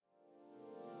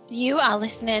You are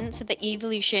listening to the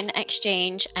Evolution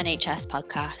Exchange NHS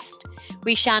podcast.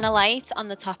 We shine a light on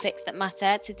the topics that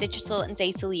matter to digital and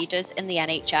data leaders in the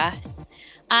NHS.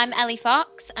 I'm Ellie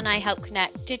Fox and I help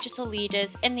connect digital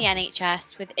leaders in the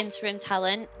NHS with interim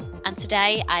talent, and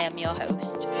today I am your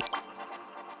host.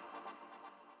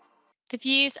 The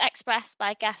views expressed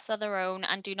by guests are their own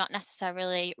and do not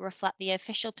necessarily reflect the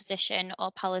official position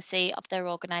or policy of their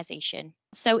organisation.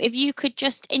 So if you could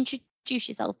just introduce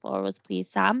yourself for us, please,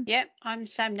 Sam. Yeah, I'm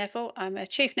Sam Neville. I'm a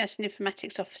Chief Nurse and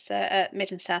Informatics Officer at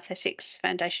Mid and South Essex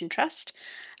Foundation Trust.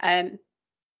 Been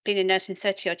in nursing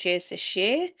 30 odd years this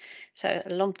year, so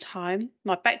a long time.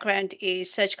 My background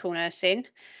is surgical nursing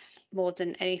more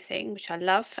than anything, which I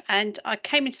love. And I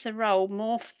came into the role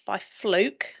more by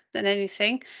fluke than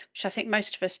anything, which I think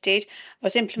most of us did. I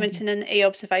was implementing an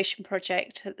e-observation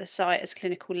project at the site as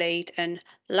clinical lead and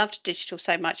loved digital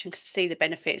so much and could see the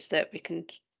benefits that we can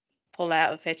pull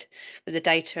out of it with the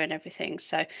data and everything.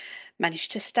 So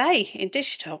managed to stay in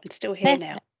digital and still here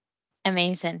now.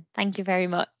 Amazing. Thank you very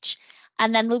much.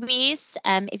 And then Louise,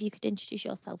 if you could introduce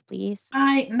yourself, please.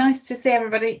 Hi, nice to see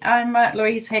everybody. I'm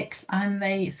Louise Hicks. I'm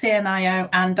the CNIO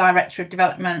and Director of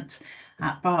Development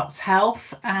at Barts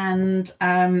Health, and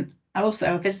I'm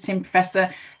also a visiting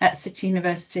professor at City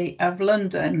University of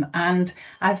London. And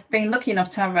I've been lucky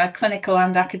enough to have a clinical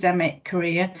and academic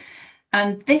career.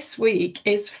 And this week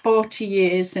is 40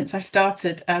 years since I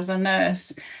started as a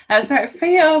nurse. So it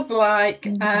feels like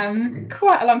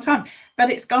quite a long time, but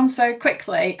it's gone so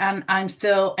quickly, and I'm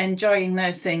still enjoying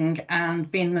nursing and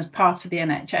being a part of the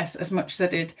NHS as much as I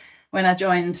did when I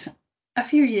joined a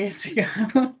few years ago.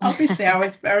 Obviously, I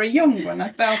was very young when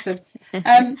I started.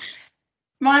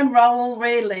 My role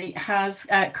really has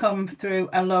come through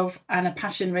a love and a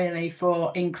passion really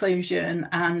for inclusion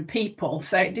and people.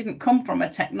 So it didn't come from a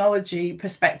technology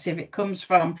perspective. It comes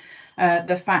from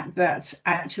the fact that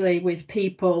actually with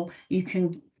people you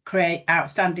can create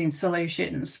outstanding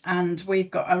solutions. And we've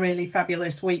got a really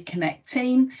fabulous We Connect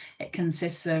team. It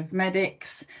consists of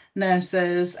medics,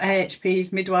 nurses,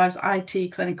 AHPs, midwives,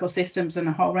 IT, clinical systems, and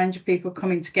a whole range of people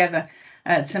coming together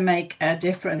to make a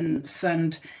difference.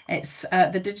 And it's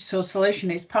the digital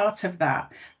solution is part of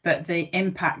that, but the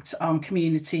impact on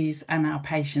communities and our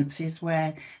patients is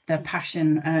where the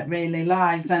passion really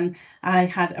lies. And I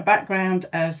had a background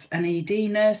as an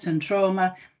ED nurse and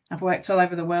trauma. I've worked all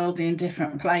over the world in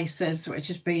different places, which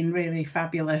has been really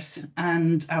fabulous,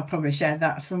 and I'll probably share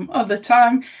that some other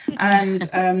time. And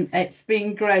it's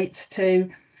been great to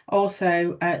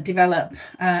also develop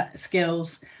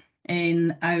skills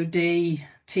in OD,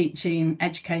 teaching,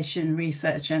 education,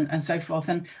 research, and so forth.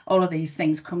 And all of these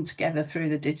things come together through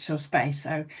the digital space.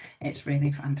 So it's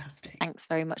really fantastic. Thanks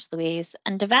very much, Louise.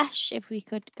 And Devesh, if we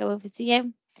could go over to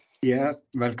you. Yeah,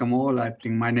 welcome all. I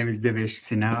think my name is Devesh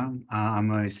Sinha.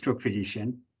 I'm a stroke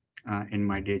physician in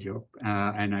my day job,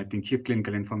 and I think Chief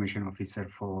Clinical Information Officer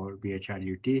for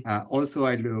BHRUT. Also,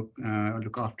 I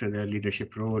look after the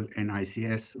leadership role in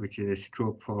ICS, which is a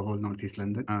stroke for whole Northeast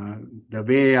London. The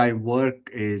way I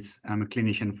work is I'm a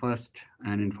clinician first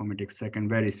and informatics second,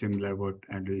 very similar what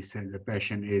Louise said. The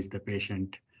passion is the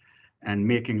patient and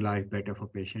making life better for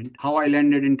patient. How I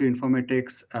landed into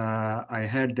informatics, I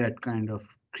had that kind of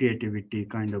creativity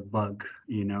kind of bug,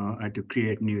 to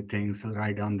create new things,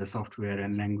 write down the software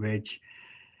and language.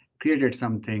 Created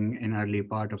something in early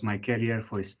part of my career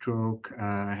for stroke,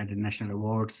 had national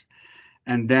awards,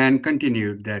 and then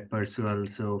continued that pursuit.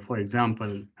 So for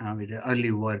example, with the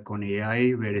early work on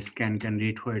AI, where a scan can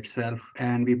read for itself,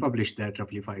 and we published that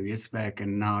roughly 5 years back,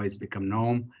 and now it's become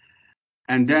norm.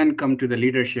 And then come to the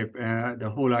leadership.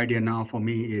 The whole idea now for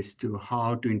me is to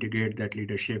how to integrate that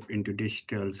leadership into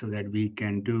digital so that we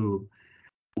can do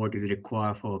what is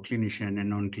required for clinician and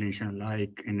non-clinician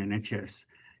alike in NHS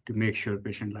to make sure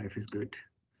patient life is good.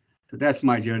 So that's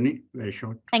my journey, very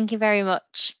short. Thank you very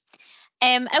much.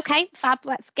 Okay, fab,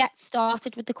 let's get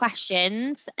started with the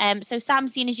questions. So Sam,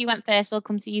 seeing as you went first, we'll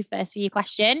come to you first for your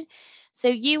question. So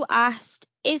you asked,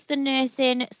 is the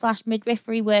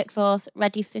nursing/midwifery workforce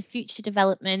ready for future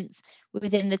developments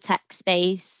within the tech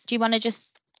space? Do you want to just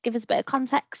give us a bit of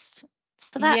context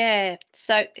to that? Yeah,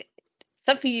 so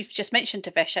something you've just mentioned,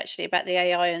 Devesh, actually about the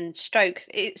AI and stroke,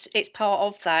 it's part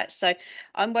of that. So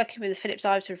I'm working with the Phillips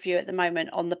Ives Review at the moment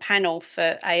on the panel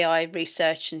for AI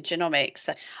research and genomics.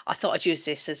 So I thought I'd use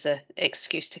this as an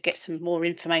excuse to get some more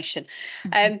information.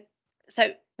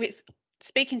 So with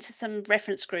speaking to some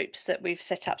reference groups that we've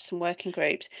set up, some working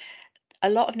groups, a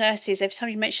lot of nurses, every time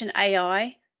you mention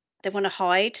AI, they want to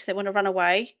hide, they want to run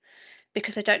away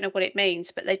because they don't know what it means,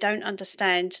 but they don't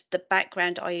understand the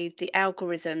background, i.e. the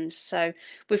algorithms. So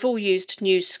we've all used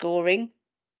news scoring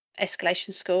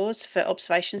escalation scores for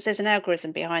observations. There's an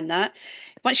algorithm behind that.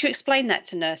 Once you explain that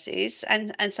to nurses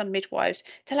and some midwives,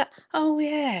 they're like, oh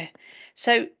yeah.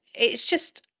 So it's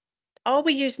just, are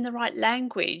we using the right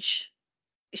language?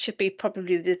 It should be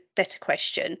probably the better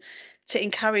question, to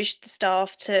encourage the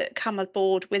staff to come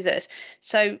aboard with us.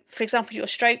 So, for example, your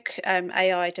stroke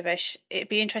AI, Devesh, it'd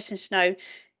be interesting to know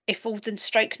if all the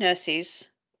stroke nurses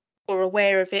were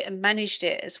aware of it and managed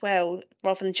it as well,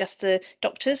 rather than just the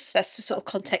doctors. That's the sort of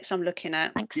context I'm looking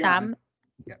at. Thanks, Yeah. Sam.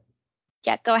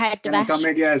 Yeah, go ahead, Can I Devesh.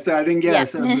 comment? Yeah, so I think,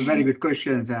 so very good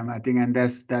question, Sam. I think, and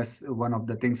that's one of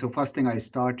the things. So first thing I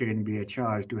started in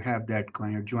BHR to have that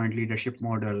kind of joint leadership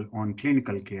model on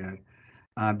clinical care,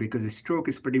 because stroke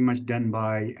is pretty much done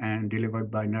by and delivered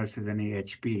by nurses and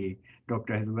AHP.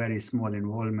 Doctor has very small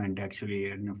involvement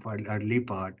actually for early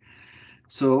part.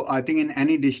 So I think in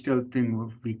any digital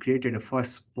thing, we created a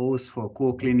first post for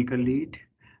co-clinical lead,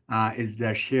 is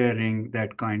that sharing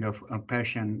that kind of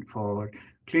passion for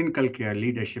clinical care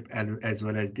leadership as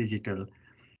well as digital.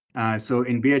 So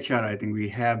in BHR, I think we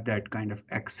have that kind of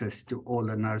access to all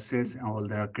the nurses, all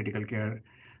the critical care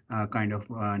kind of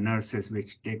nurses,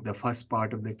 which take the first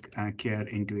part of the care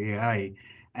into AI.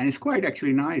 And it's quite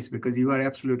actually nice, because you are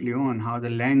absolutely on how the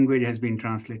language has been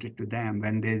translated to them.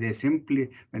 When they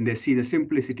see the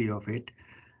simplicity of it,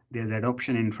 there's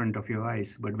adoption in front of your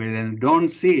eyes. But when they don't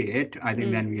see it, I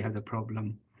think then we have the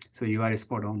problem. So you are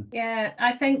spot on. Yeah,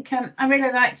 I think I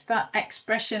really liked that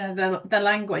expression of the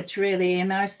language, really.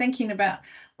 And I was thinking about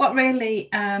what really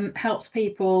helps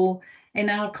people in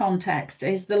our context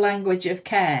is the language of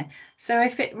care. So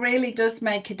if it really does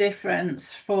make a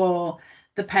difference for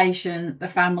the patient, the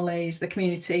families, the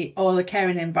community, or the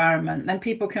caring environment, then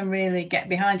people can really get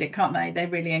behind it, can't they? They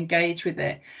really engage with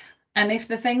it. And if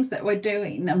the things that we're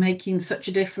doing are making such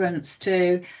a difference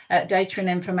to data and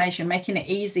information, making it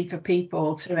easy for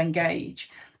people to engage.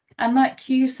 And like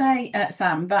you say,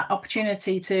 Sam, that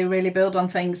opportunity to really build on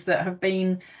things that have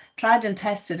been tried and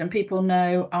tested and people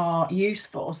know are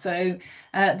useful. So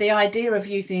the idea of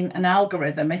using an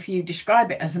algorithm, if you describe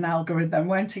it as an algorithm,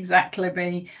 won't exactly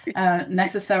be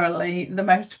necessarily the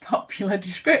most popular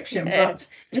description. But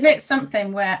if it's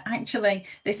something where actually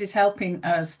this is helping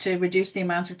us to reduce the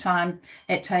amount of time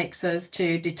it takes us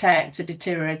to detect a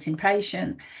deteriorating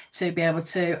patient, to be able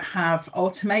to have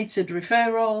automated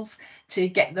referrals, to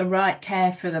get the right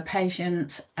care for the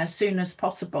patient as soon as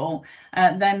possible,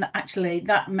 then actually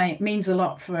that means a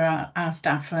lot for our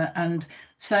staff. And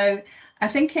so I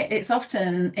think it's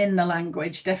often in the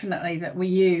language, definitely, that we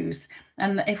use.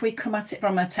 And if we come at it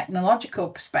from a technological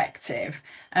perspective,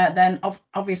 then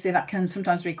obviously that can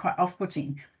sometimes be quite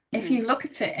off-putting. If you look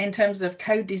at it in terms of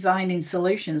co-designing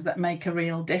solutions that make a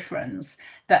real difference,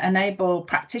 that enable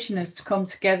practitioners to come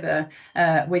together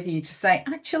with you to say,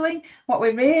 actually, what we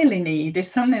really need is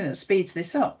something that speeds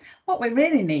this up. What we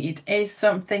really need is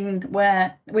something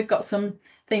where we've got something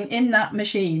in that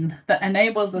machine that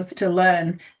enables us to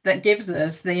learn, that gives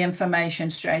us the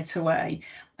information straight away.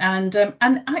 And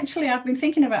actually, I've been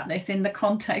thinking about this in the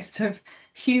context of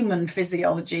human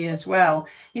physiology as well.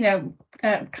 You know,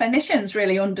 clinicians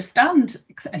really understand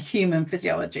human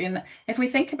physiology, and if we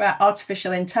think about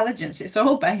artificial intelligence, it's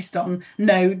all based on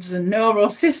nodes and neural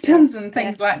systems and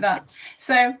things like that.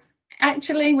 So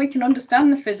actually we can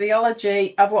understand the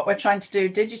physiology of what we're trying to do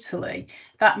digitally.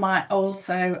 That might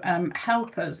also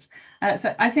help us.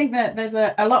 So I think that there's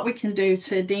a lot we can do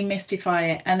to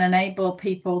demystify it and enable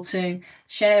people to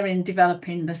share in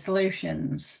developing the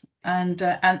solutions. And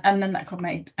then that could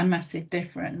make a massive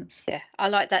difference. Yeah, I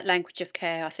like that language of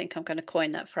care. I think I'm going to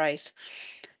coin that phrase.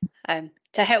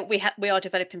 To help, we are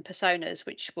developing personas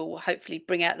which will hopefully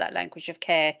bring out that language of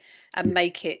care and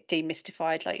make it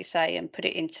demystified, like you say, and put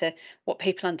it into what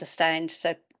people understand.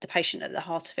 So the patient at the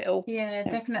heart of it all. Yeah,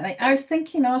 definitely. I was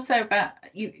thinking also about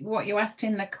what you asked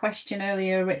in the question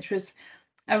earlier, which was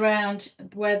around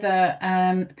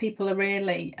whether people are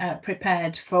really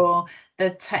prepared for the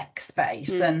tech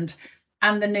space and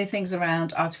the new things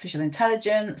around artificial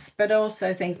intelligence, but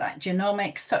also things like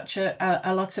genomics, such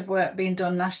a lot of work being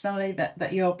done nationally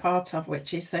that you're part of,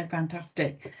 which is so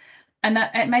fantastic. And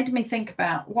it made me think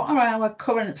about what are our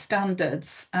current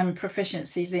standards and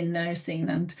proficiencies in nursing,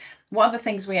 and what are the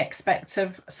things we expect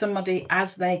of somebody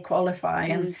as they qualify,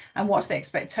 and what's the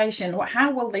expectation?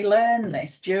 How will they learn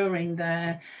this during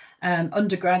their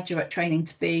undergraduate training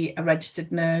to be a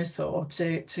registered nurse or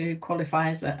to qualify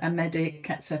as a medic,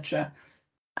 etc.?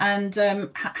 And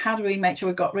how do we make sure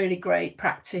we've got really great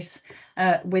practice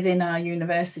within our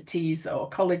universities or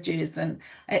colleges? And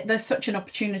there's such an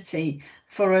opportunity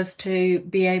for us to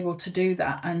be able to do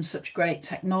that, and such great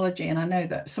technology. And I know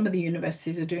that some of the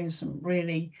universities are doing some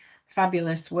really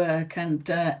fabulous work, and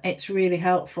it's really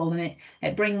helpful, and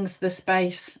it brings the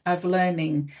space of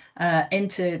learning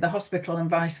into the hospital and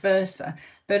vice versa,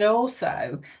 but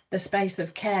also the space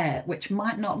of care, which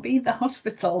might not be the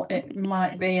hospital, it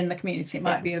might be in the community, it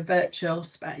might be a virtual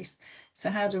space. So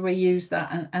how do we use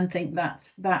that and think that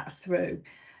through?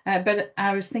 But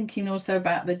I was thinking also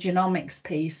about the genomics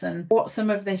piece and what some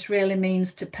of this really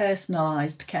means to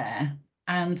personalised care,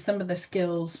 and some of the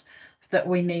skills that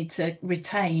we need to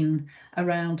retain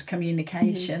around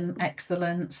communication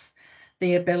excellence,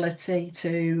 the ability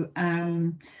to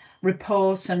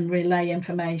report and relay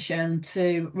information,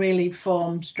 to really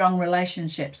form strong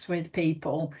relationships with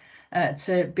people,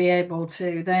 to be able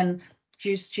to then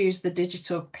choose the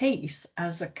digital piece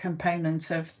as a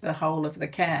component of the whole of the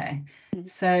care.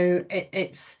 So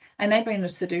it's enabling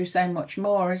us to do so much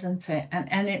more, isn't it?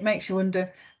 And it makes you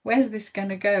wonder, where's this going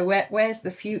to go? Where's the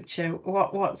future?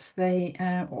 What's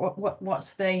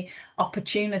the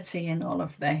opportunity in all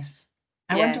of this?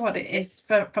 I wonder what it is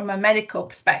from a medical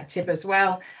perspective as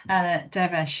well,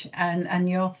 Devesh, and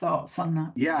your thoughts on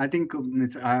that. Yeah, I think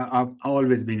I've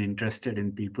always been interested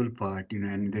in people part,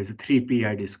 and there's a 3P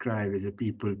I describe as a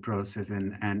people, process,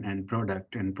 and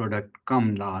product, and product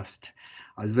come last.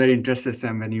 I was very interested,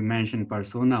 Sam, when you mentioned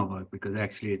persona work, because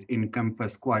actually it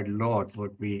encompasses quite a lot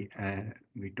what we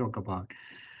talk about.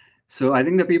 So I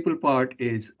think the people part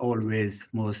is always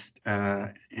most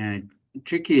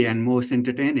tricky and most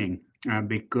entertaining.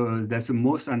 Because that's the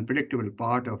most unpredictable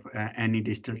part of any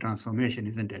digital transformation,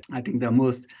 isn't it? I think the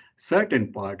most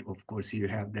certain part, of course, you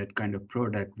have that kind of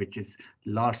product, which is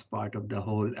last part of the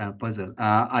whole puzzle.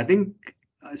 I think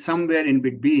somewhere in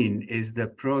between is the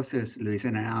process, Louise,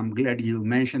 and I'm glad you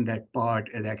mentioned that part,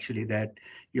 and actually that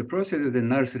your process as a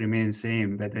nurse remains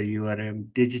same, whether you are a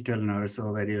digital nurse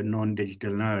or whether you're a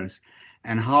non-digital nurse.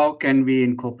 And how can we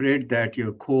incorporate that,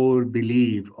 your core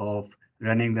belief of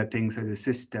running the things as a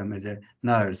system, as a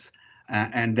nurse,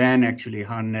 and then actually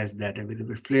harness that with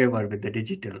a flavor with the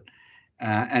digital.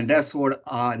 And that's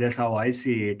how I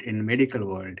see it in medical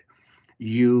world.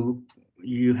 You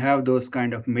have those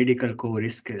kind of medical core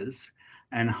skills,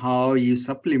 and how you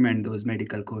supplement those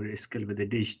medical core skills with the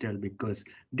digital, because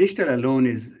digital alone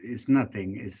is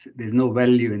nothing. There's no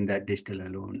value in that digital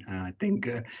alone. I think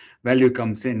value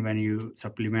comes in when you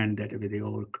supplement that with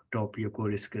your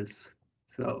core skills.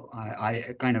 So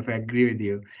I kind of agree with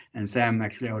you. And Sam,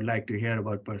 actually, I would like to hear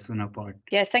about persona part.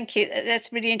 Yeah, thank you.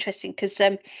 That's really interesting, because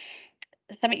something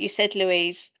you said,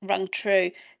 Louise, rung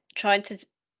true. Trying to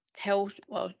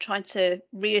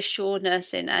reassure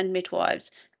nursing and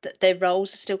midwives that their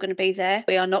roles are still going to be there.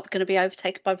 We are not going to be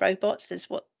overtaken by robots, is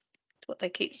what they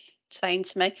keep saying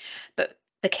to me. But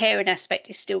the caring aspect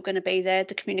is still going to be there.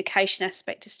 The communication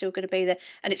aspect is still going to be there.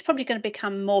 And it's probably going to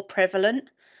become more prevalent,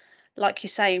 like you're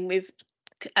saying, with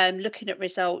looking at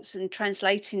results and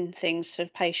translating things for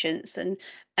patients and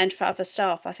for other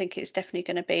staff. I think it's definitely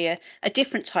going to be a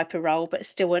different type of role, but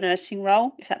still a nursing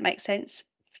role, if that makes sense.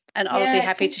 And I'll be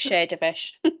happy to share,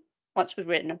 Devesh, once we've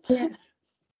written them. Yeah,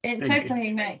 it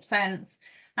totally makes sense.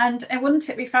 And wouldn't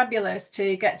it be fabulous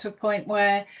to get to a point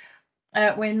where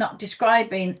we're not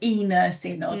describing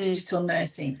e-nursing or digital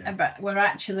nursing, but we're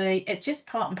actually, it's just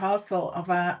part and parcel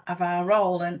of our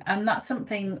role, and that's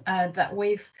something that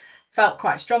we've felt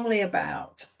quite strongly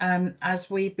about as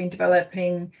we've been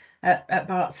developing at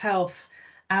Barts Health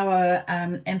our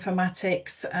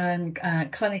informatics and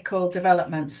clinical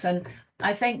developments. And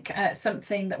I think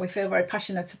something that we feel very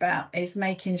passionate about is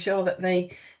making sure that the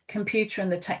computer and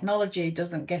the technology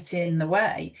doesn't get in the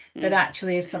way, but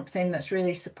actually is something that's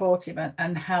really supportive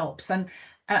and helps. And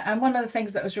one of the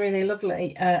things that was really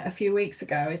lovely a few weeks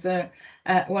ago is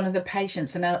one of the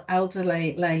patients, an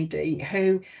elderly lady,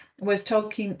 who was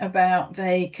talking about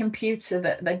the computer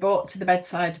that they brought to the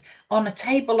bedside on a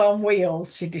table on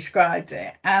wheels, she described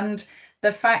it. And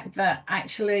the fact that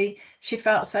actually she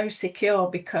felt so secure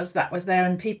because that was there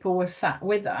and people were sat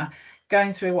with her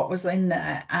going through what was in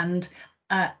there, and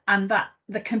that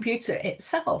the computer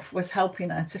itself was helping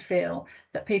her to feel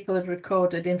that people had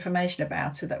recorded information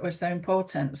about her that was so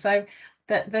important. So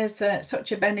that there's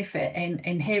such a benefit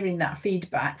in hearing that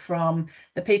feedback from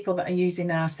the people that are using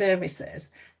our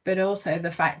services, but also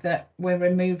the fact that we're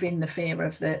removing the fear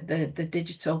of the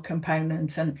digital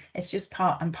component, and it's just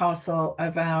part and parcel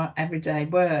of our everyday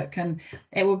work. And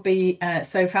it would be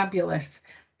so fabulous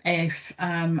if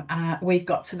we've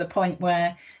got to the point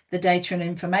where the data and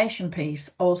information piece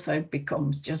also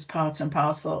becomes just part and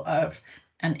parcel of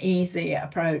an easy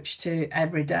approach to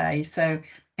every day. So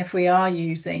if we are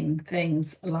using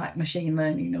things like machine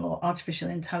learning or artificial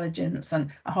intelligence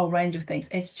and a whole range of things,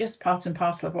 it's just part and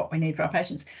parcel of what we need for our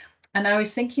patients. And I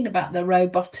was thinking about the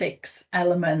robotics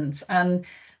element and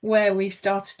where we've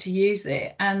started to use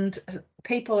it, and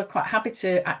people are quite happy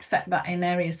to accept that in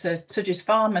areas such as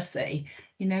pharmacy,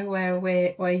 you know, where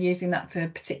we're using that for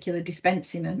particular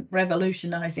dispensing and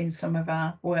revolutionising some of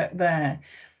our work there.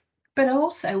 But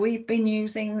also we've been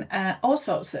using all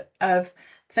sorts of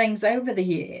things over the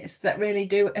years that really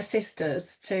do assist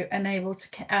us to enable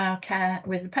our care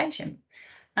with the patient.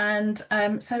 And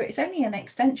so it's only an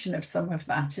extension of some of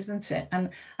that, isn't it?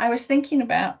 And I was thinking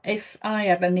about if I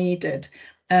ever needed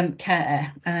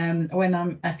care when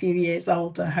I'm a few years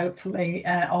older, hopefully,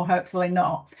 or hopefully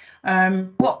not.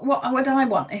 What would I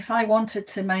want if I wanted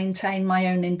to maintain my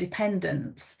own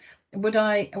independence? Would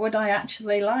I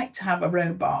actually like to have a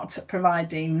robot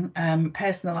providing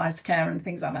personalised care and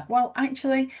things like that? Well,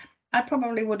 actually, I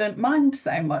probably wouldn't mind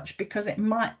so much, because it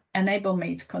might enable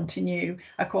me to continue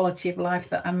a quality of life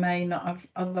that I may not have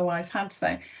otherwise had.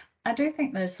 So I do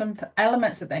think there's some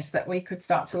elements of this that we could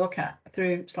start to look at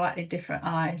through slightly different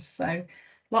eyes. So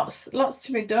lots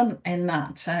to be done in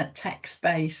that tech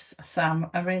space, Sam.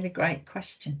 A really great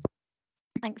question.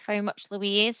 Thanks very much,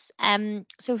 Louise.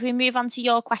 So if we move on to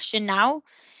your question now,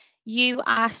 you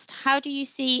asked, how do you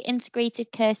see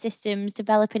integrated care systems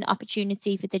developing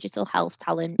opportunity for digital health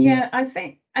talent? Yeah, I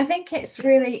think it's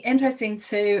really interesting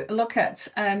to look at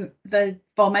the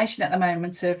formation at the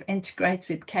moment of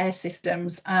integrated care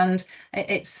systems, and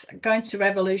it's going to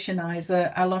revolutionise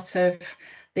a lot of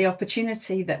the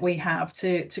opportunity that we have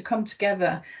to come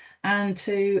together and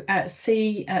to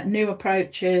see new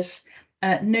approaches,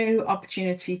 new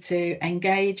opportunity to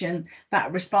engage, and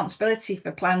that responsibility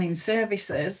for planning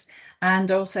services,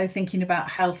 and also thinking about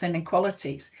health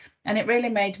inequalities. And it really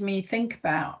made me think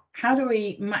about, how do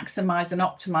we maximise and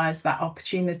optimise that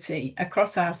opportunity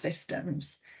across our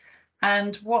systems?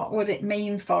 And what would it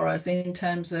mean for us in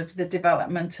terms of the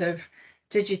development of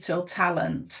digital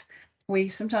talent? We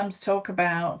sometimes talk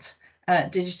about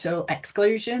digital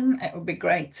exclusion. It would be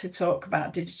great to talk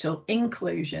about digital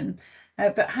inclusion.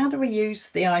 But how do we use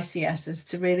the ICSs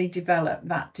to really develop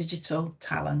that digital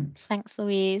talent? Thanks,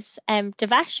 Louise.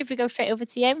 Devesh, should we go straight over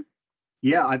to you?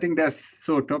 Yeah, I think that's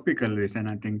so topical, Louise, and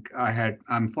I think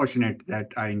I'm fortunate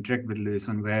that I interact with Louise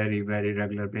on very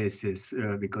regular basis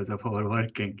because of our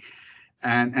working,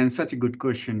 and such a good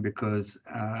question, because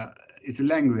it's a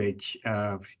language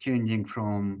changing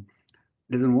from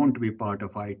doesn't want to be part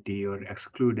of IT or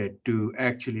excluded to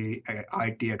actually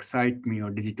IT excite me or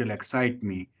digital excite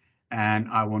me, and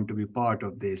I want to be part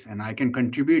of this, and I can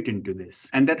contribute into this.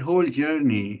 And that whole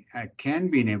journey can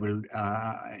be enabled,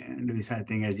 Louise, I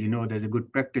think, as you know, there's a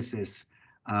good practices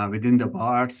within the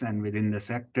Barts and within the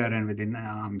sector and within,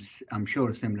 I'm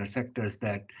sure, similar sectors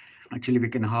that actually we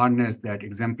can harness that,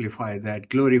 exemplify that,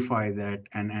 glorify that,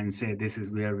 and say this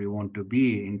is where we want to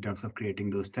be in terms of creating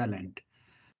those talent.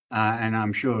 And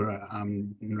I'm sure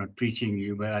I'm not preaching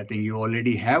you, but I think you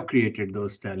already have created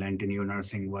those talent in your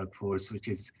nursing workforce, which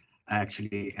is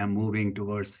actually moving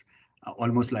towards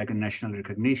almost like a national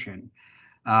recognition.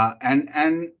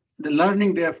 And the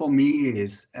learning there for me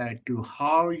is to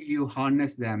how you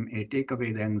harness them, take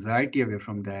away the anxiety away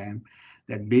from them,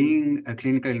 that being a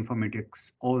clinical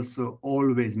informatics also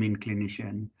always mean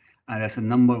clinician. That's a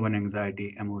number one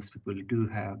anxiety, and most people do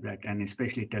have that, and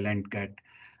especially talent get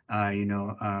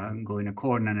go in a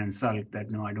corner and sulk that,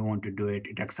 no, I don't want to do it.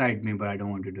 It excites me, but I don't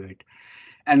want to do it.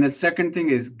 And the second thing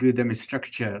is give them a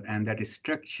structure, and that is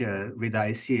structure with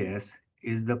ICS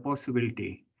is the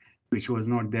possibility, which was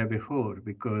not there before,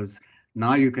 because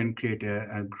now you can create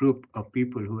a group of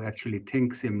people who actually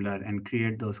think similar and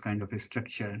create those kind of a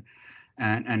structure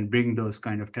and bring those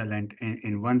kind of talent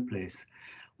in one place.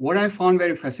 What I found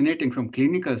very fascinating from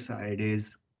clinical side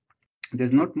is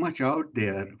there's not much out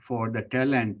there for the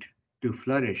talent to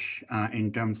flourish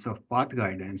in terms of path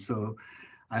guidance. So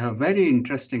I have very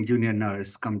interesting junior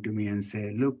nurse come to me and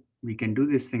say, look, we can do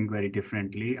this thing very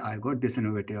differently. I got this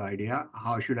innovative idea.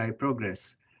 How should I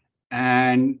progress?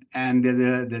 And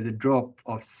there's a drop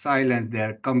of silence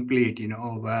there, complete,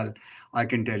 oh, well, I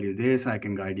can tell you this, I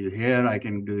can guide you here, I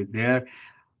can do it there.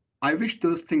 I wish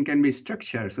those things can be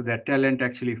structured so that talent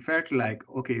actually felt like,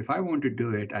 okay, if I want to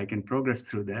do it, I can progress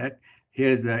through that.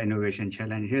 Here's the innovation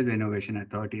challenge, here's the innovation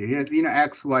authority, here's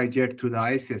X, Y, Z through the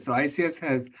ICS. So ICS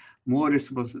has more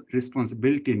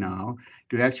responsibility now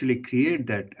to actually create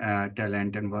that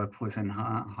talent and workforce and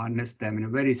harness them in a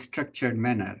very structured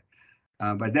manner.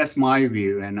 But that's my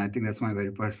view, and I think that's my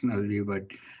very personal view. But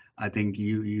I think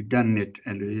you've done it,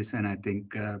 Louise, and I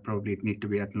think probably it needs to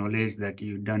be acknowledged that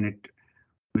you've done it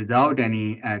without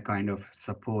any kind of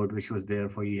support, which was there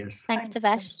for years. Thanks,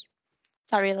 Devesh.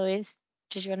 Sorry, Louise.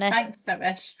 Did you want to? Thanks,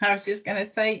 Devesh. I was just going to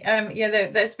say,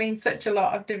 there's been such a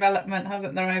lot of development,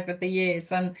 hasn't there, over the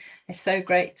years, and it's so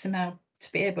great to now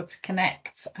to be able to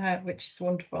connect, which is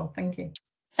wonderful. Thank you.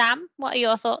 Sam, what are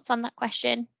your thoughts on that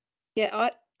question? Yeah,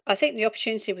 I think the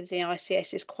opportunity with the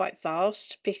ICS is quite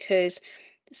vast, because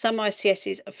some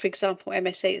ICSs, for example,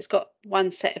 MSC, has got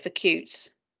one set of acute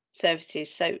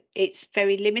services, so it's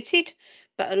very limited.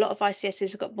 But a lot of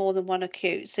ICSs have got more than one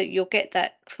acute, so you'll get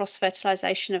that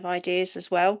cross-fertilisation of ideas as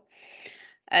well.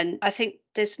 And I think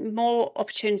there's more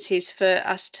opportunities for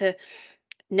us to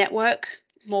network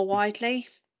more widely,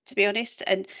 to be honest,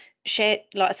 and share,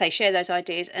 like I say, share those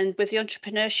ideas. And with the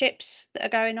entrepreneurships that are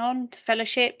going on, the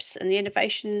fellowships and the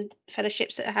innovation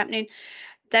fellowships that are happening,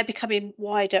 they're becoming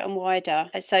wider and wider.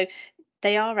 And so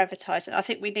they are advertised, and I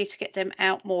think we need to get them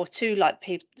out more to, like,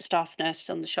 people, staff nurses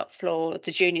on the shop floor,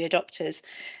 the junior doctors,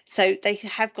 so they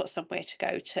have got somewhere to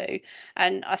go to.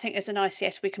 And I think as an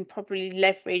ICS, we can probably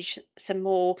leverage some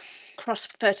more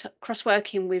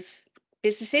cross-working with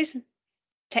businesses,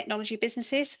 technology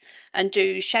businesses, and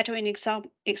do shadowing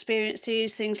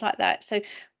experiences, things like that. So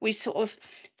we sort of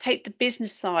take the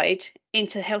business side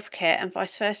into healthcare and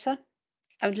vice versa,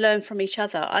 and learn from each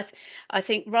other. I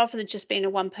think rather than just being a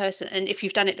one person, and if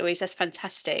you've done it, Louise, that's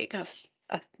fantastic.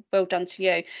 Well done to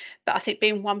you. But I think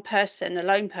being one person, a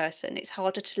lone person, it's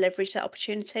harder to leverage that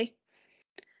opportunity.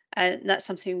 And that's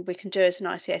something we can do as an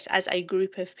ICS, as a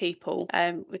group of people,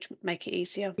 which make it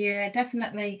easier. Yeah,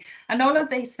 definitely. And all of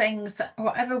these things,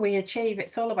 whatever we achieve,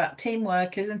 it's all about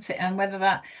teamwork, isn't it? And whether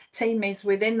that team is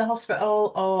within the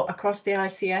hospital or across the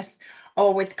ICS,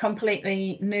 or with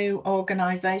completely new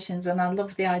organisations. And I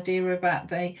love the idea about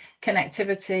the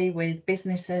connectivity with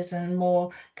businesses and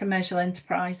more commercial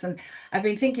enterprise. And I've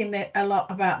been thinking a lot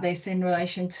about this in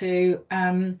relation to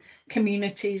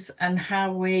communities and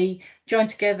how we join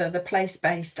together the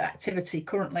place-based activity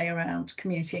currently around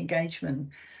community engagement,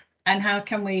 and how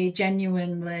can we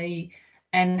genuinely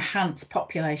enhance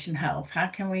population health? How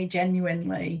can we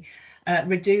genuinely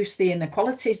reduce the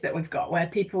inequalities that we've got, where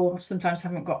people sometimes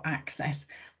haven't got access,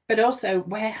 but also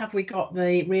where have we got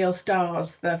the real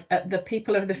stars, the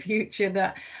people of the future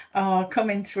that are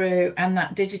coming through, and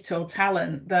that digital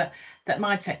talent that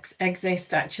might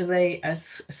exist actually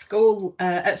as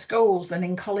at schools and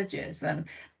in colleges, and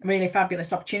really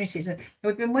fabulous opportunities. And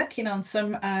we've been working on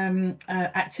some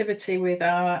activity with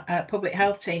our public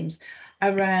health teams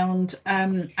around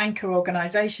anchor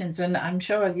organisations, and I'm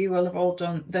sure you will have all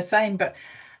done the same, but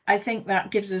I think that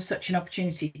gives us such an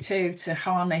opportunity too to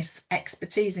harness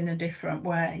expertise in a different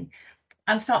way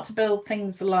and start to build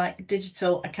things like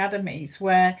digital academies,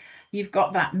 where you've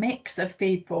got that mix of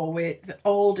people with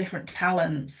all different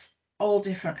talents, all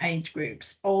different age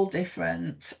groups, all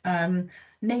different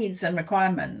needs and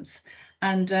requirements,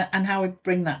 and how we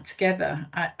bring that together.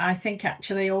 I think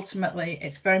actually ultimately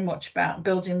it's very much about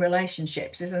building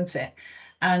relationships, isn't it?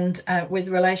 And with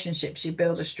relationships you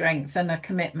build a strength and a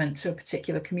commitment to a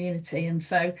particular community, and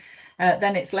so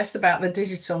then it's less about the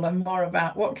digital and more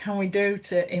about what can we do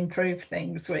to improve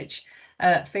things, which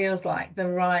feels like the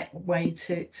right way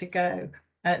to go.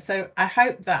 So I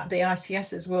hope that the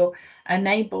ICSs will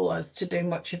enable us to do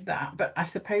much of that, but I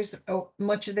suppose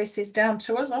much of this is down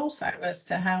to us also as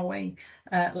to how we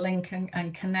link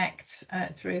and connect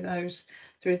through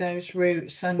those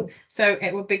routes. And so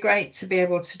it would be great to be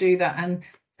able to do that,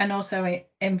 and also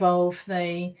involve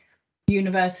the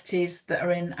universities that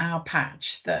are in our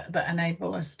patch that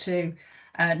enable us to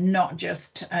not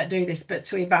just do this, but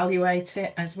to evaluate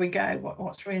it as we go,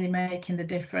 what's really making the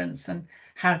difference and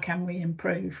how can we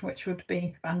improve, which would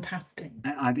be fantastic.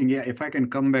 I think, yeah, if I can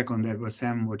come back on that,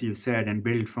 Sam, what you said, and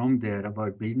build from there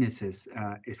about businesses,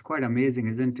 it's quite amazing,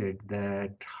 isn't it,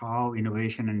 that how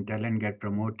innovation and talent get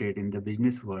promoted in the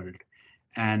business world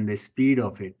and the speed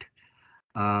of it.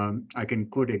 I can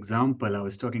quote example. I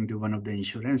was talking to one of the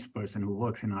insurance person who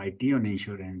works in IT on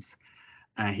insurance.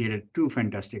 He had two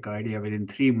fantastic ideas. Within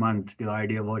 3 months, the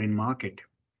idea was in market,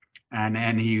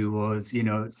 and he was,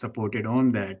 supported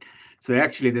on that. So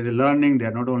actually, there's a learning there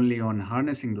not only on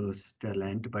harnessing those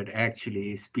talent, but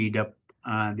actually speed up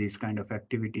this kind of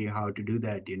activity. How to do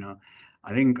that,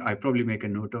 I think I probably make a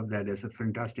note of that as a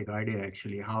fantastic idea.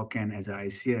 Actually, how can, as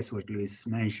ICS, what Louise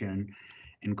mentioned,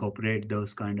 incorporate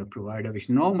those kind of provider, which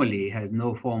normally has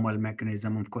no formal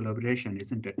mechanism of collaboration,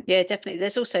 isn't it? Yeah, definitely.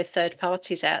 There's also third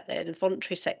parties out there. The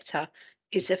voluntary sector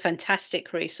is a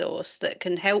fantastic resource that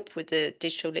can help with the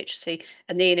digital literacy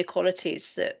and the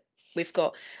inequalities that we've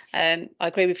got. I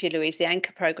agree with you, Louise. The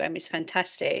Anchor program is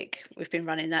fantastic. We've been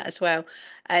running that as well.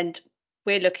 And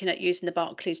we're looking at using the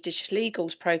Barclays Digital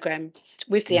Legals program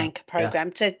with the Anchor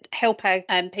program to help our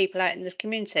people out in the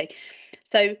community.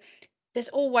 So there's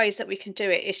all ways that we can do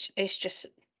it. It's just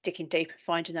digging deep and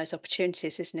finding those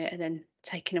opportunities, isn't it? And then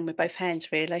taking them with both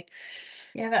hands, really.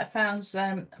 Yeah, that sounds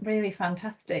really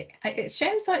fantastic. It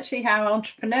shows actually how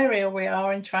entrepreneurial we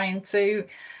are in trying to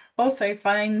also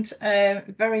find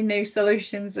very new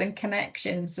solutions and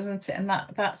connections, doesn't it? And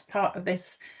that's part of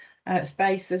this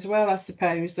space as well, I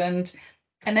suppose, and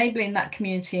enabling that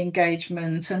community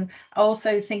engagement, and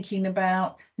also thinking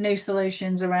about new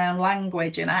solutions around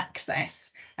language and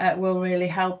access will really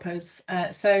help us.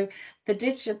 So the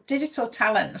digital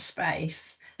talent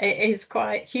space, it is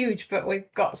quite huge, but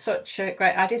we've got such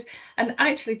great ideas. And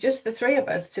actually just the three of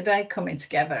us today coming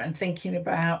together and thinking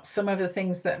about some of the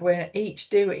things that we're each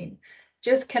doing,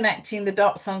 just connecting the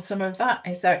dots on some of that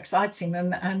is so exciting,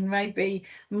 and maybe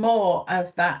more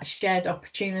of that shared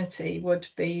opportunity would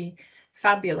be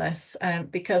fabulous,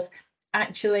 because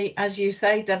actually, as you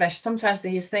say, Devesh, sometimes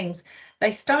these things,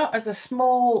 they start as a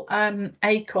small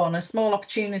acorn, a small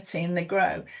opportunity, and they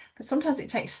grow. But sometimes it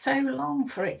takes so long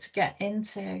for it to get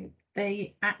into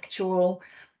the actual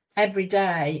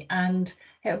everyday, and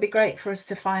it would be great for us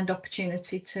to find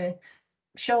opportunity to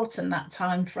shorten that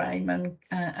time frame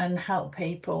and help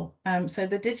people. So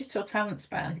the digital talent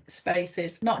space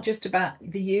is not just about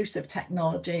the use of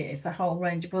technology, it's a whole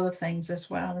range of other things as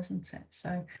well, isn't it?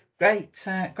 So great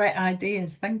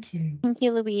ideas. Thank you. Thank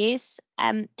you, Louise.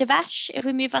 Devesh, if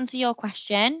we move on to your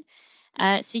question.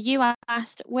 So you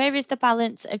asked, where is the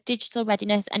balance of digital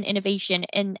readiness and innovation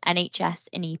in NHS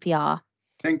and EPR?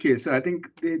 Thank you. So I think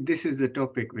this is a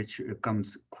topic which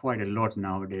comes quite a lot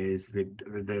nowadays with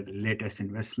the latest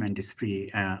investment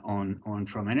spree on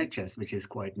from NHS, which is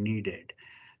quite needed.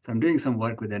 So I'm doing some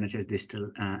work with NHS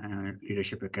Digital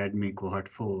Leadership Academy Cohort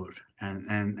 4,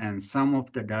 and some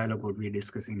of the dialogue what we're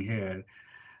discussing here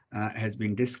has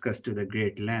been discussed to the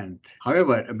great length.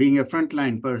 However, being a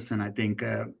frontline person, I think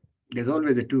there's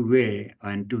always a two-way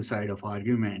and two-side of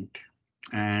argument.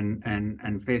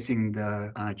 And facing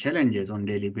the challenges on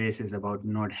daily basis about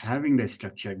not having the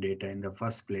structured data in the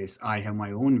first place, I have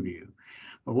my own view.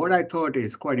 But what I thought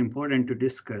is quite important to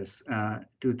discuss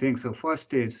two things. So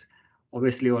first is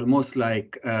obviously almost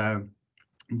like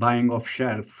buying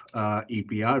off-shelf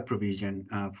EPR provision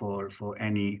for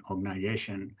any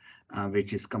organization,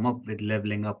 which is come up with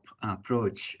leveling up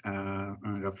approach,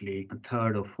 roughly a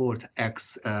third or fourth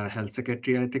ex-health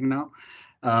secretary, I think now.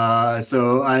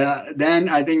 So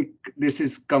I think this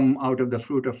is come out of the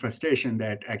fruit of frustration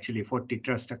that actually 40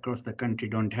 trusts across the country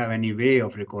don't have any way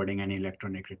of recording any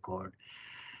electronic record.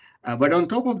 But on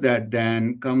top of that,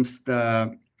 then comes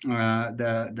the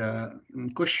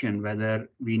question whether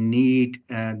we need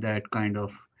that kind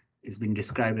of, it's been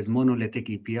described as monolithic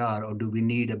EPR, or do we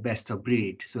need a best of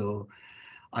breed? So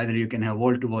either you can have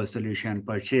wall-to-wall solution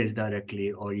purchased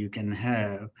directly, or you can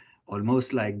have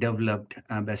almost like developed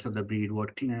best of the breed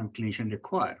what clinician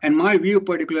require. And my view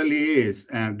particularly is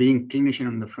being clinician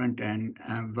on the front end,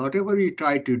 whatever you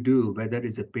try to do, whether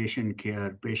it's a patient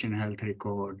care, patient health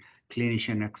record,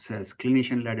 clinician access,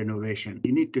 clinician-led innovation,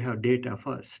 you need to have data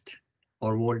first,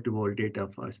 or wall-to-wall data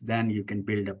first, then you can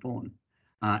build upon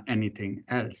anything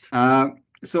else.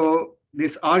 So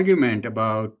this argument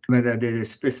about whether there is a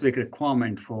specific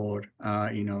requirement for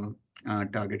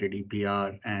targeted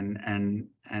EPR and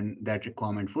that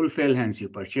requirement fulfill, hence you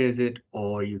purchase it,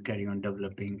 or you carry on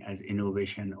developing as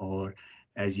innovation, or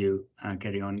as you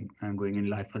carry on going in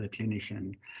life for the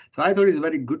clinician. So I thought it's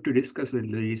very good to discuss with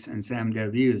Louise and Sam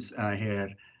their views here.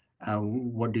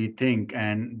 What do you think?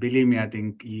 And believe me, I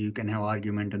think you can have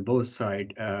argument on both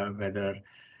sides, whether,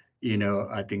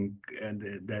 I think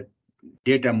that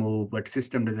data move, but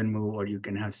system doesn't move, or you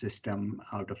can have system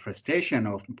out of frustration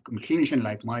of clinician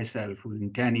like myself, who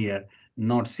in 10 years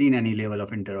not seen any level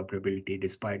of interoperability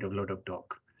despite a lot of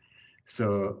talk.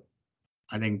 So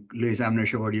I think, Louise, I'm not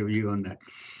sure what your view on that.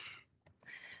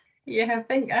 Yeah, I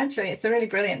think actually it's a really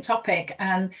brilliant topic,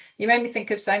 and you made me think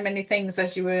of so many things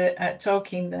as you were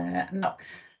talking there,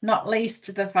 not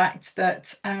least the fact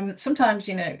that sometimes,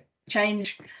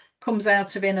 change comes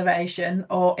out of innovation,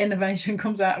 or innovation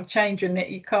comes out of change, and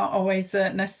you can't always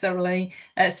necessarily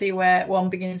see where one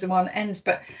begins and one ends.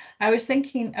 But I was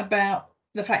thinking about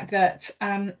the fact that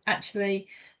actually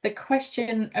the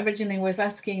question originally was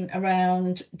asking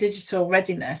around digital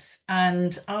readiness,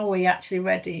 and are we actually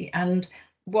ready, and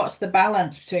what's the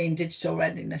balance between digital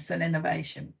readiness and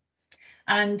innovation?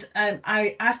 And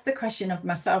I asked the question of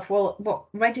myself, well, what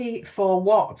ready for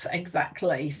what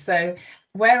exactly? So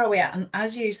where are we at? And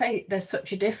as you say, there's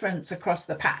such a difference across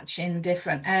the patch in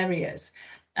different areas.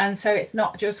 And so it's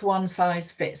not just one size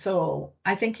fits all.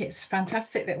 I think it's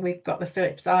fantastic that we've got the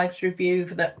Phillips Ives review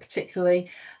that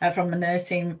particularly from a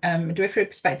nursing midwifery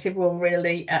perspective will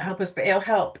really help us, but it'll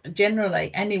help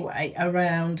generally anyway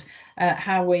around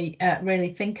how we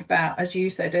really think about, as you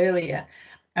said earlier,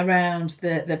 around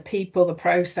the people, the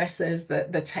processes,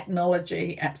 the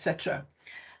technology, etc.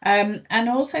 And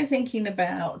also thinking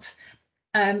about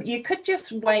you could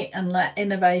just wait and let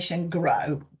innovation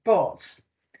grow, but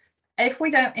if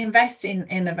we don't invest in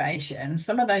innovation,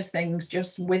 some of those things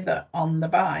just wither on the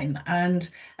vine, and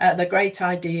the great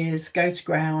ideas go to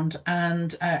ground,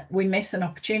 and we miss an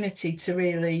opportunity to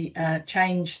really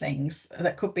change things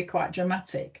that could be quite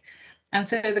dramatic. And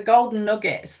so the golden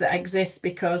nuggets that exist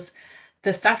because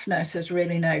the staff nurse has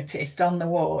really noticed on the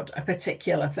ward a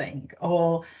particular thing,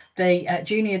 or the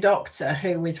junior doctor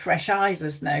who with fresh eyes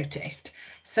has noticed.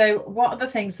 So what are the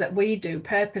things that we do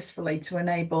purposefully to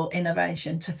enable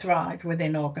innovation to thrive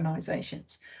within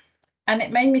organisations? And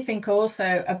it made me think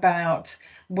also about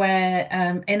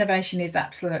where innovation is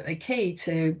absolutely key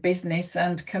to business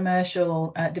and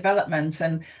commercial development,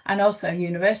 and also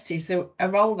universities. So a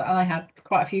role that I had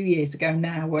quite a few years ago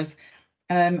now was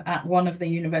at one of the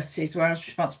universities where I was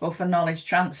responsible for knowledge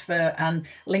transfer and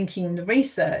linking the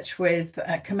research with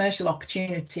commercial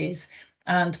opportunities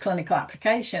and clinical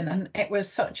application. And it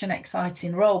was such an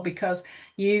exciting role because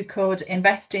you could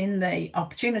invest in the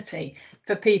opportunity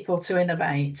for people to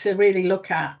innovate, to really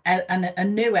look at a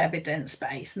new evidence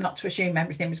base, not to assume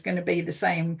everything was going to be the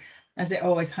same as it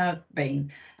always had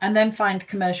been, and then find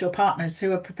commercial partners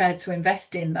who are prepared to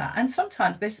invest in that. And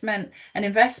sometimes this meant an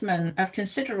investment of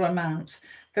considerable amounts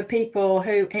for people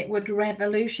who it would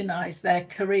revolutionise their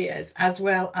careers as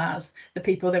well as the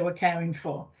people they were caring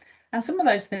for. And some of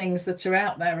those things that are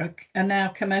out there are now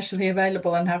commercially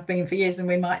available and have been for years, and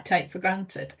we might take for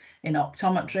granted in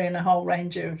optometry and a whole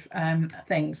range of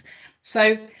things.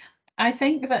 So I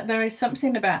think that there is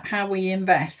something about how we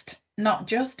invest, not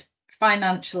just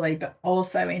financially, but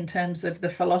also in terms of the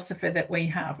philosophy that we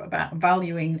have about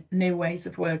valuing new ways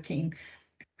of working,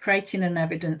 creating an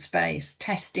evidence base,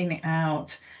 testing it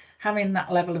out, having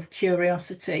that level of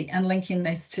curiosity, and linking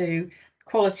this to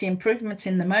quality improvement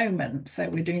in the moment. So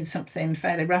we're doing something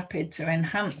fairly rapid to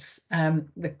enhance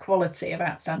the quality of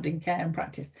outstanding care and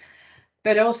practice,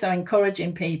 but also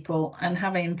encouraging people and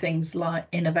having things like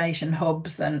innovation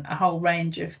hubs and a whole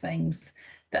range of things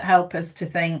that help us to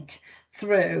think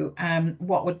through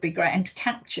what would be great and to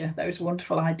capture those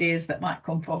wonderful ideas that might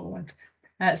come forward.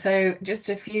 So just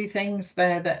a few things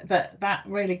there that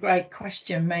really great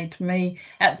question made me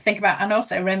think about, and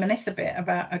also reminisce a bit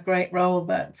about a great role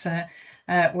that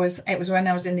it was when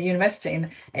I was in the university, and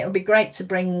it would be great to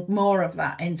bring more of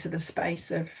that into the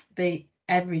space of the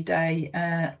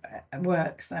everyday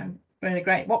work. So really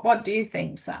great. What do you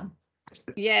think, Sam?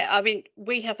 Yeah, I mean,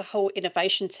 we have a whole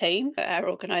innovation team at our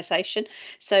organisation,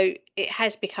 so it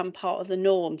has become part of the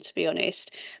norm, to be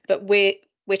honest. But we're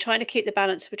trying to keep the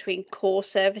balance between core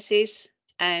services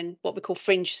and what we call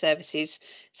fringe services.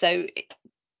 So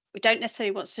we don't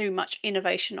necessarily want so much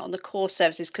innovation on the core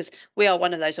services, because we are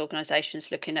one of those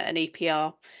organisations looking at an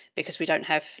EPR, because we don't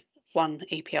have one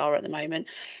EPR at the moment.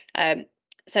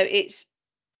 So it's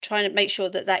trying to make sure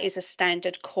that that is a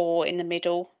standard core in the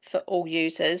middle for all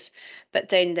users. But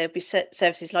then there'll be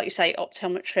services like you say,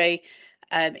 optometry,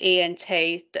 ENT,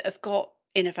 that have got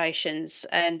innovations,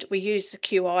 and we use the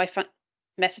QI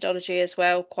methodology as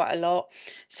well quite a lot.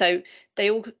 So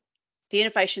the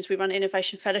innovations, we run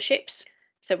innovation fellowships.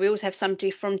 So we always have somebody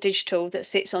from digital that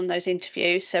sits on those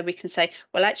interviews, so we can say,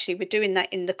 well, actually, we're doing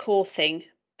that in the core thing.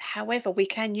 However, we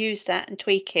can use that and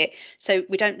tweak it so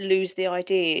we don't lose the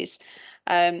ideas.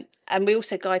 And we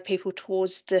also guide people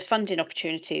towards the funding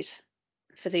opportunities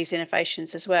for these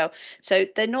innovations as well. So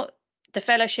the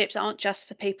fellowships aren't just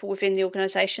for people within the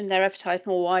organisation, they're advertised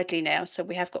more widely now. So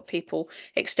we have got people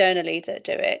externally that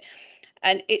do it.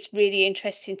 And it's really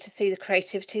interesting to see the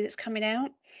creativity that's coming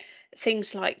out.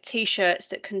 Things like T-shirts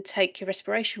that can take your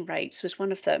respiration rates was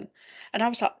one of them. And I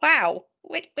was like, wow,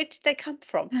 where did they come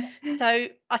from? So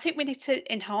I think we need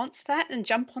to enhance that and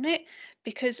jump on it,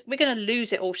 because we're going to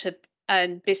lose it all to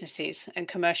businesses and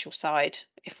commercial side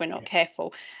if we're not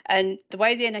careful. And the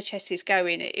way the NHS is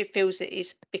going, it feels it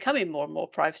is becoming more and more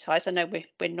privatised. I know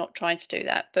we're not trying to do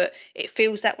that, but it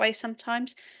feels that way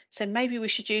sometimes. So maybe we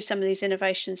should use some of these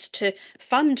innovations to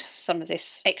fund some of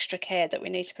this extra care that we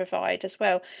need to provide as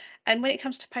well. And when it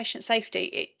comes to patient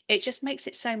safety, it just makes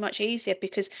it so much easier,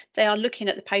 because they are looking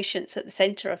at the patients at the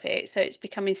centre of it. So it's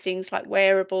becoming things like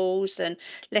wearables and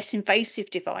less invasive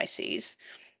devices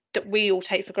that we all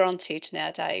take for granted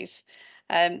nowadays.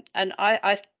 And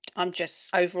I I'm just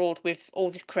overawed with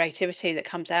all the creativity that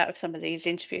comes out of some of these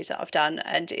interviews that I've done,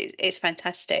 and it's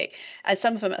fantastic. And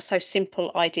some of them are so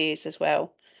simple ideas as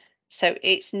well. So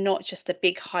it's not just the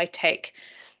big high-tech,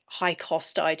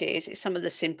 high-cost ideas. It's some of the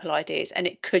simple ideas, and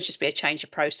it could just be a change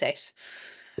of process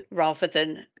rather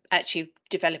than actually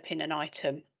developing an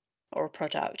item or a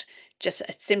product. Just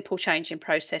a simple change in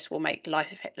process will make life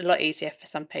a lot easier for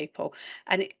some people.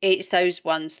 And it's those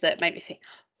ones that make me think,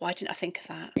 why didn't I think of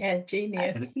that? Yeah,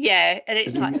 genius. Yeah, and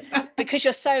it's like, because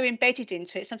you're so embedded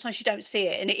into it, sometimes you don't see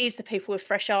it. And it is the people with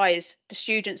fresh eyes, the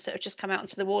students that have just come out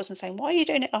onto the wards and saying, why are you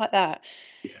doing it like that?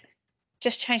 Yeah.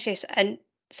 Just change this. And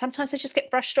sometimes they just get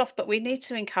brushed off, but we need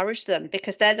to encourage them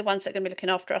because they're the ones that are going to be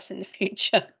looking after us in the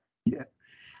future. Yeah.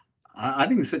 I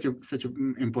think it's such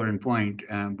an important point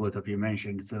both of you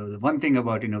mentioned. So the one thing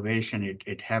about innovation,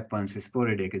 it happens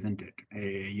sporadic, isn't it?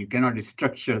 You cannot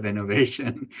structure the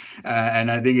innovation,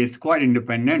 and I think it's quite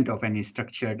independent of any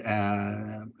structured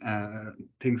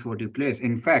things what you place.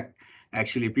 In fact,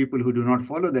 actually, people who do not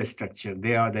follow the structure,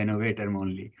 they are the innovator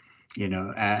only,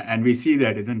 and we see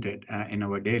that, isn't it, in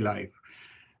our day life.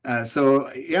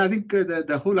 So yeah, I think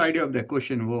the whole idea of the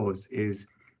question is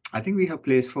I think we have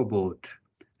place for both.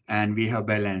 And we have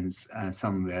balance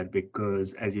somewhere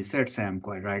because, as you said, Sam,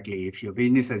 quite rightly, if your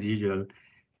business as usual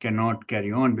cannot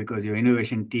carry on because your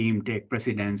innovation team take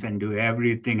precedence and do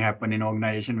everything happen in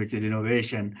organization, which is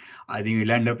innovation, I think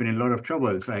you'll end up in a lot of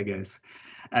troubles, I guess.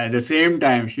 At the same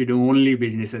time, if you do only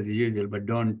business as usual, but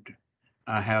don't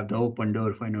have the open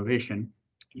door for innovation,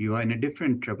 you are in a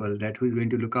different trouble that who's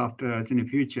going to look after us in the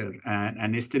future.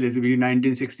 And it still is a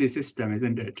 1960 system,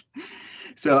 isn't it?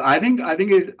 So I think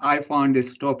I found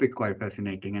this topic quite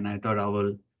fascinating, and I thought I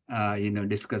will,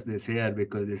 discuss this here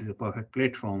because this is a perfect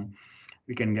platform.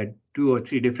 We can get 2 or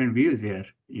 3 different views here.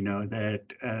 That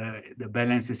the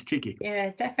balance is tricky.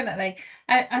 Yeah, definitely.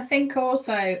 I think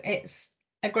also it's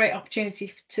a great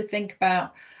opportunity to think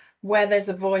about where there's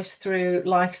a voice through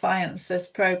life sciences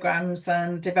programs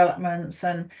and developments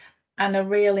and a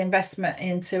real investment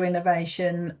into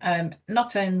innovation,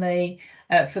 not only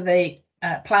for the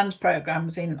planned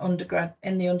programs in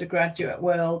the undergraduate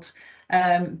world,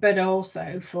 but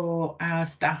also for our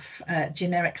staff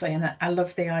generically. And I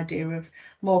love the idea of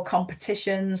more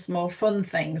competitions, more fun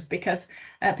things, because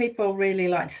people really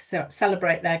like to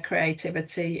celebrate their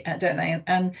creativity, don't they?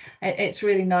 And it's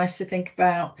really nice to think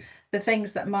about the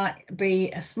things that might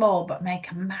be small but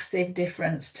make a massive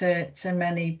difference to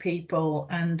many people.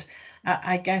 And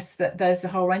I guess that there's a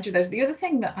whole range of those. The other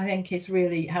thing that I think is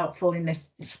really helpful in this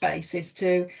space is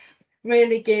to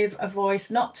really give a voice,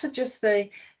 not to just the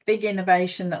big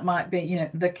innovation that might be,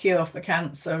 the cure for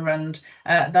cancer and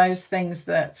those things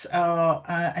that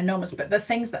are enormous, but the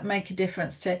things that make a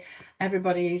difference to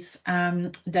everybody's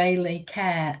daily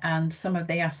care and some of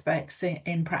the aspects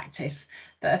in practice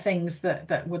that are things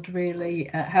that would really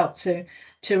help to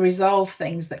resolve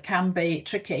things that can be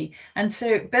tricky, and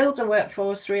to build a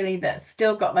workforce really that's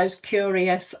still got those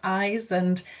curious eyes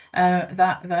and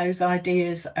those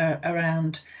ideas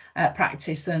around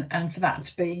practice, and for that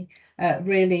to be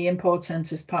really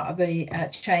important as part of the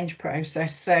change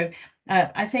process. So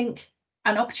I think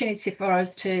an opportunity for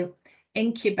us to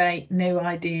incubate new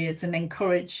ideas and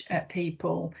encourage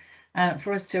people,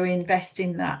 for us to invest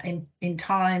in that in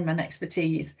time and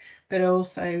expertise, but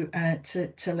also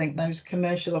to link those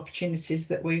commercial opportunities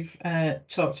that we've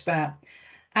talked about,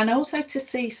 and also to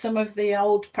see some of the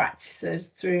old practices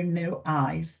through new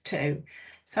eyes too.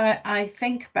 So I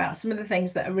think about some of the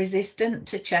things that are resistant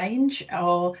to change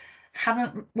or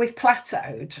we've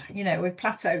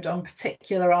plateaued on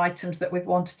particular items that we've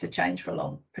wanted to change for a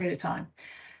long period of time.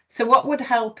 So what would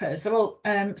help us? Well,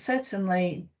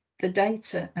 certainly the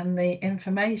data and the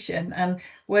information, and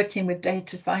working with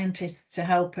data scientists to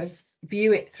help us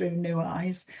view it through new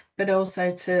eyes, but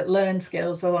also to learn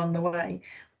skills along the way,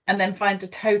 and then find a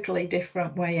totally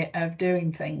different way of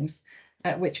doing things,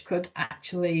 which could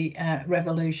actually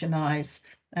revolutionize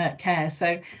care.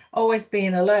 So always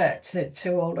being alert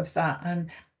to all of that. And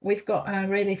we've got a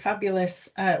really fabulous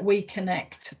We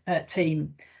Connect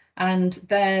team, and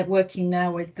they're working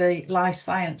now with the life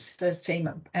sciences team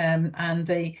and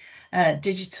the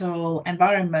digital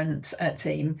environment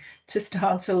team to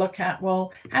start to look at,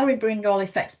 well, how do we bring all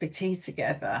this expertise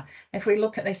together? If we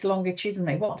look at this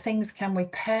longitudinally, what things can we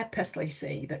purposely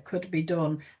see that could be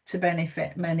done to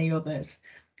benefit many others,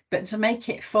 but to make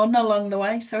it fun along the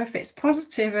way? So if it's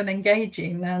positive and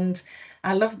engaging, and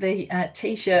I love the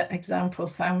t-shirt example,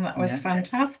 Sam, that was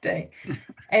fantastic.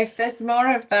 If there's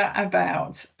more of that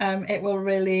about, it will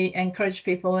really encourage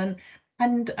people,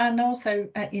 and also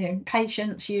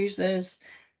patients, users,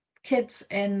 kids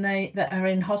that are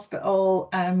in hospital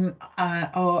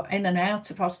or in and out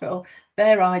of hospital,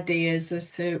 their ideas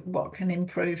as to what can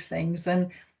improve things.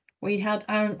 And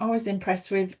I'm always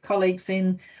impressed with colleagues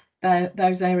in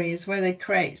those areas where they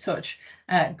create such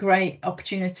great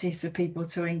opportunities for people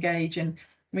to engage. And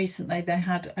recently they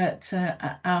had at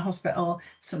our hospital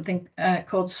something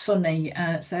called Sunny.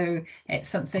 So it's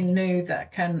something new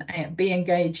that can be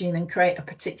engaging and create a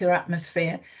particular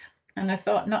atmosphere. And I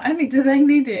thought, not only do they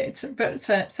need it, but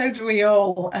so do we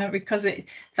all, because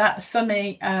that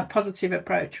sunny, positive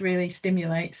approach really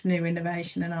stimulates new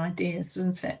innovation and ideas,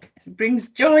 doesn't it? It brings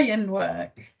joy in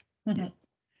work. Yeah,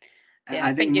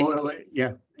 I think moreover,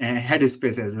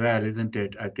 headspace as well, isn't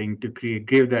it? I think to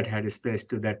give that headspace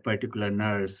to that particular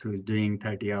nurse who's doing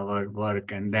 30-hour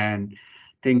work, and then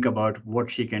think about what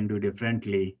she can do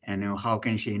differently, and how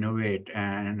can she innovate.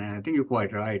 And I think you're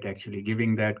quite right, actually,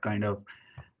 giving that kind of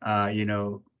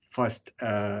first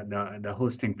the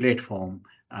hosting platform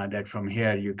that from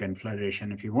here you can flourish,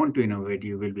 and if you want to innovate,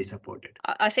 you will be supported.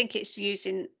 I think it's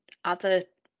using other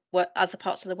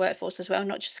parts of the workforce as well,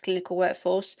 not just clinical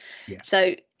workforce. Yeah.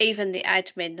 So even the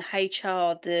admin, the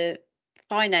HR, the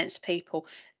finance people,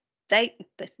 they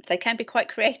can be quite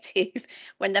creative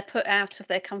when they're put out of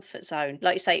their comfort zone.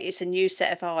 Like you say, it's a new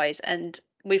set of eyes, and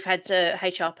we've had a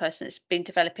HR person that's been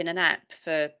developing an app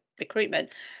for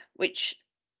recruitment, which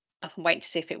I'm waiting to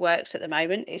see if it works at the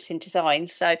moment. It's in design,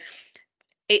 so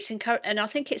it's and I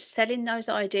think it's selling those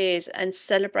ideas and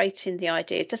celebrating the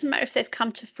ideas. Doesn't matter if they've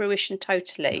come to fruition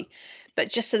totally, but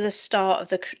just at the start of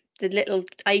the little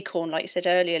acorn, like you said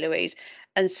earlier, Louise,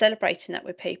 and celebrating that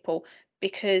with people,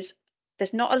 because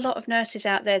there's not a lot of nurses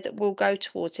out there that will go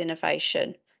towards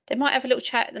innovation. They might have a little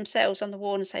chat themselves on the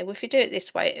wall and say, well, if you do it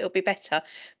this way, it'll be better.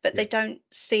 But they don't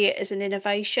see it as an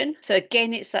innovation. So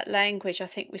again, it's that language. I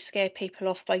think we scare people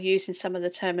off by using some of the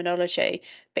terminology.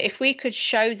 But if we could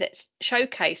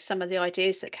showcase some of the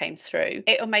ideas that came through,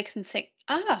 it'll make them think,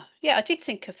 yeah, I did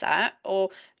think of that. Or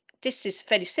this is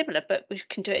fairly similar, but we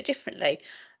can do it differently.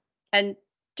 And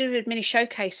do a mini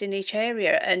showcase in each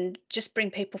area and just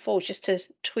bring people forward just to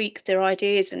tweak their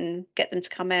ideas and get them to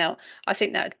come out. I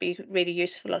think that would be a really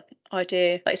useful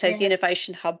idea. Like I say, the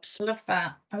innovation hubs. I love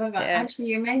that. Yeah. Actually,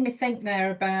 you made me think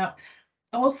there about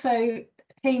also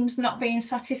teams not being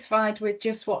satisfied with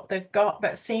just what they've got,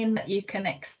 but seeing that you can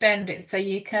extend it, so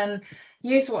you can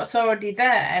use what's already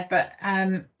there, but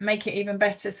make it even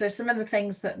better. So some of the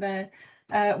things that they're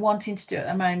wanting to do at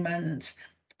the moment,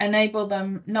 enable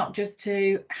them not just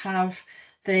to have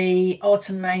the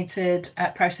automated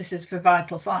processes for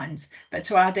vital signs, but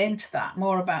to add into that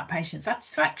more about patient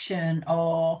satisfaction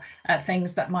or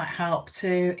things that might help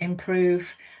to improve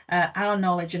our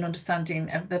knowledge and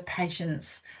understanding of the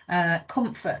patient's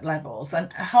comfort levels,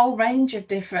 and a whole range of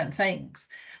different things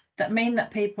that mean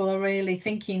that people are really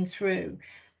thinking through,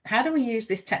 how do we use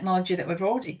this technology that we've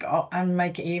already got and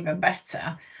make it even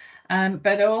better?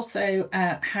 But also,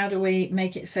 how do we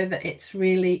make it so that it's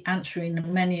really answering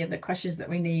many of the questions that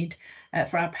we need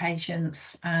for our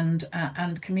patients and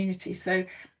community? So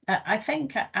I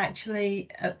think actually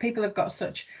people have got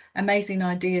such amazing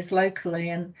ideas locally,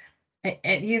 and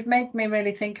you've made me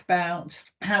really think about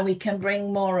how we can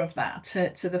bring more of that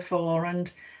to the fore,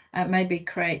 and maybe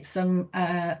create some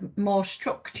more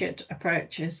structured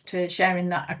approaches to sharing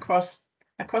that across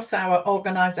our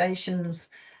organisations.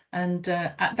 And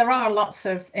there are lots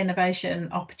of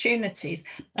innovation opportunities.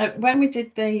 When we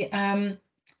did the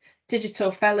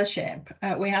digital fellowship,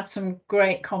 we had some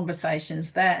great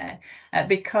conversations there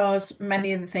because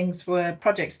many of the things were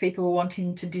projects people were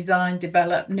wanting to design,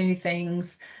 develop new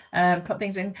things, put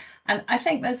things in. And I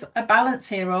think there's a balance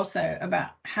here also about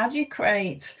how do you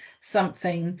create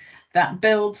something that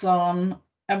builds on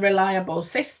a reliable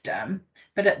system,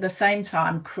 but at the same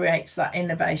time creates that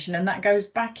innovation. And that goes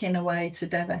back in a way to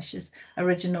Devesh's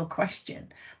original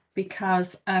question,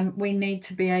 because we need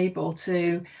to be able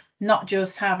to not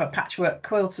just have a patchwork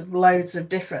quilt of loads of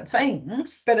different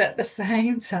things, but at the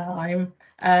same time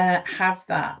have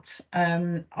that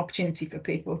opportunity for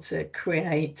people to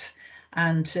create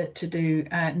and to do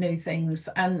new things.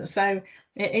 And so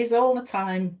it is all the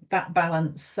time that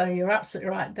balance. So you're absolutely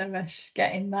right, Devesh,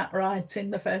 getting that right in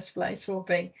the first place will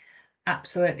be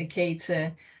absolutely key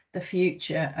to the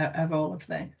future of all of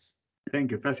this.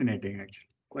 Thank you. Fascinating, actually.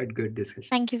 Quite good discussion.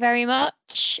 Thank you very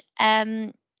much.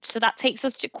 So that takes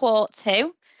us to quote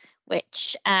 2,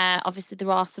 which obviously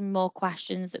there are some more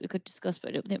questions that we could discuss, but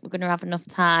I don't think we're going to have enough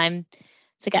time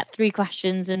to get 3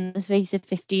 questions in the space of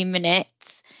 15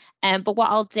 minutes. But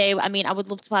what I'll do, I mean, I would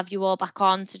love to have you all back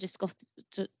on to discuss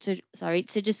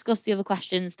the other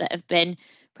questions that have been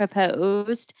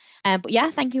proposed. But yeah,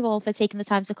 thank you all for taking the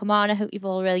time to come on. I hope you've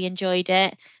all really enjoyed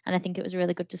it, and I think it was a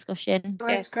really good discussion. It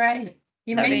was great.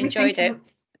 You Thoroughly made me enjoyed think of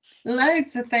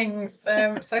loads of things.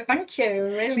 So thank you.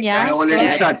 Really Yeah, I great. already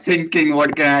good. start thinking,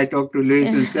 what can I talk to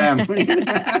Louise and Sam?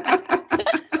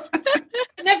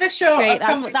 Never short Great, of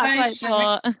that's what I conversation.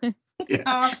 thought.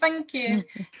 Oh, thank you.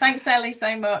 Thanks, Ellie,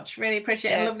 so much. Really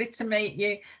appreciate it. Yeah. Lovely to meet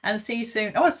you and see you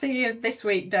soon. Oh, I'll see you this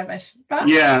week, Devesh. Bye.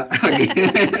 Yeah. Okay.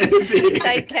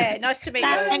 Take care. Nice to meet you.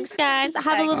 Thanks, guys. Have a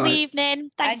Thanks. lovely Alright.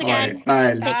 evening. Thanks And again. you.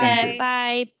 Bye. Take Thank care. you.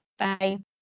 Bye. Bye.